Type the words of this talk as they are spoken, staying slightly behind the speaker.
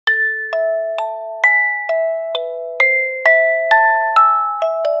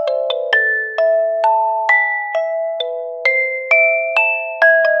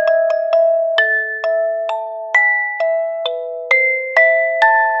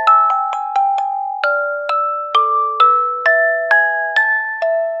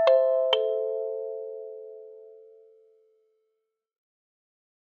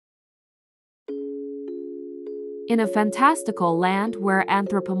In a fantastical land where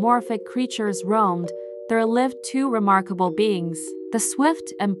anthropomorphic creatures roamed, there lived two remarkable beings, the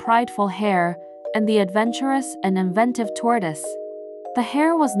swift and prideful hare, and the adventurous and inventive tortoise. The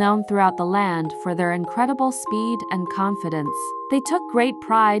hare was known throughout the land for their incredible speed and confidence. They took great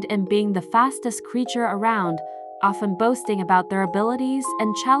pride in being the fastest creature around, often boasting about their abilities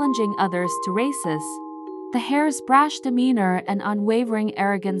and challenging others to races. The hare's brash demeanor and unwavering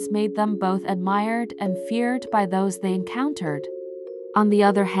arrogance made them both admired and feared by those they encountered. On the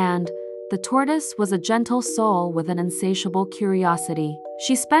other hand, the tortoise was a gentle soul with an insatiable curiosity.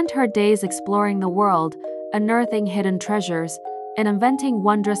 She spent her days exploring the world, unearthing hidden treasures, and inventing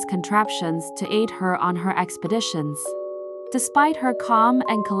wondrous contraptions to aid her on her expeditions. Despite her calm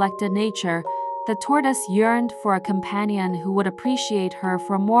and collected nature, the tortoise yearned for a companion who would appreciate her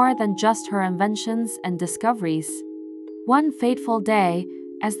for more than just her inventions and discoveries. One fateful day,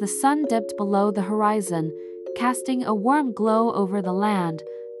 as the sun dipped below the horizon, casting a warm glow over the land,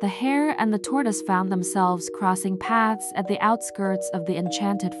 the hare and the tortoise found themselves crossing paths at the outskirts of the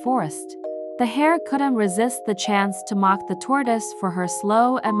enchanted forest. The hare couldn't resist the chance to mock the tortoise for her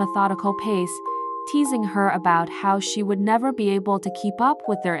slow and methodical pace, teasing her about how she would never be able to keep up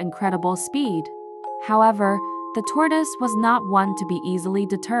with their incredible speed. However, the tortoise was not one to be easily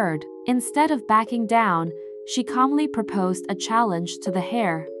deterred. Instead of backing down, she calmly proposed a challenge to the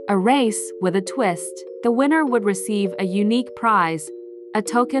hare, a race with a twist. The winner would receive a unique prize, a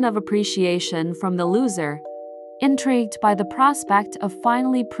token of appreciation from the loser. Intrigued by the prospect of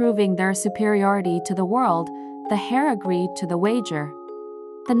finally proving their superiority to the world, the hare agreed to the wager.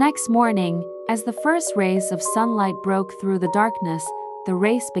 The next morning, as the first rays of sunlight broke through the darkness, the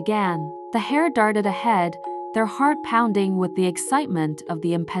race began. The hare darted ahead, their heart pounding with the excitement of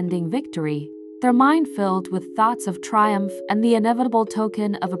the impending victory, their mind filled with thoughts of triumph and the inevitable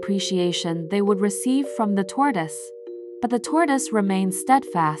token of appreciation they would receive from the tortoise. But the tortoise remained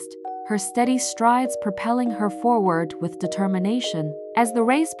steadfast, her steady strides propelling her forward with determination. As the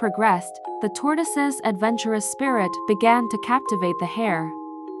race progressed, the tortoise's adventurous spirit began to captivate the hare.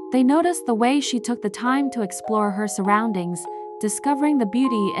 They noticed the way she took the time to explore her surroundings, discovering the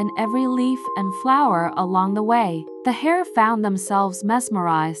beauty in every leaf and flower along the way. The hare found themselves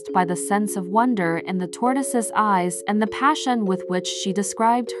mesmerized by the sense of wonder in the tortoise's eyes and the passion with which she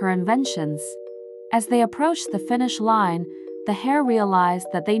described her inventions. As they approached the finish line, the hare realized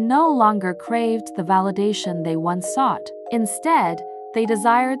that they no longer craved the validation they once sought. Instead, they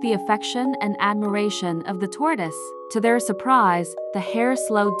desired the affection and admiration of the tortoise. To their surprise, the hare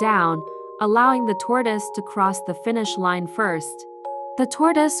slowed down, allowing the tortoise to cross the finish line first. The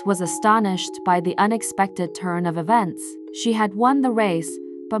tortoise was astonished by the unexpected turn of events. She had won the race,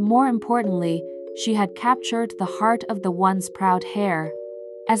 but more importantly, she had captured the heart of the once proud hare.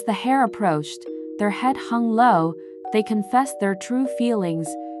 As the hare approached, their head hung low, they confessed their true feelings,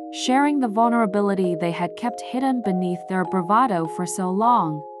 sharing the vulnerability they had kept hidden beneath their bravado for so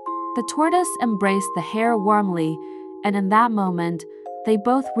long. The tortoise embraced the hare warmly, and in that moment, they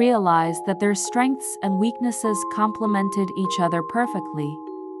both realized that their strengths and weaknesses complemented each other perfectly.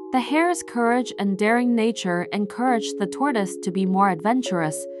 The hare's courage and daring nature encouraged the tortoise to be more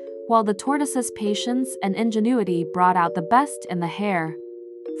adventurous, while the tortoise's patience and ingenuity brought out the best in the hare.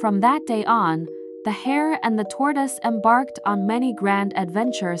 From that day on, the hare and the tortoise embarked on many grand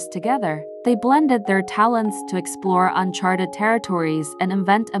adventures together. They blended their talents to explore uncharted territories and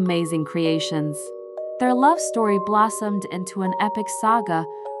invent amazing creations. Their love story blossomed into an epic saga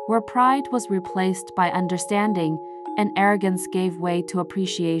where pride was replaced by understanding and arrogance gave way to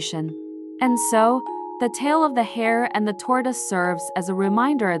appreciation. And so, the tale of the hare and the tortoise serves as a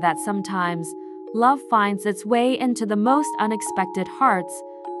reminder that sometimes love finds its way into the most unexpected hearts,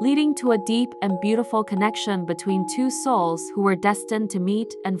 leading to a deep and beautiful connection between two souls who were destined to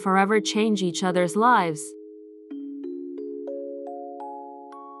meet and forever change each other's lives.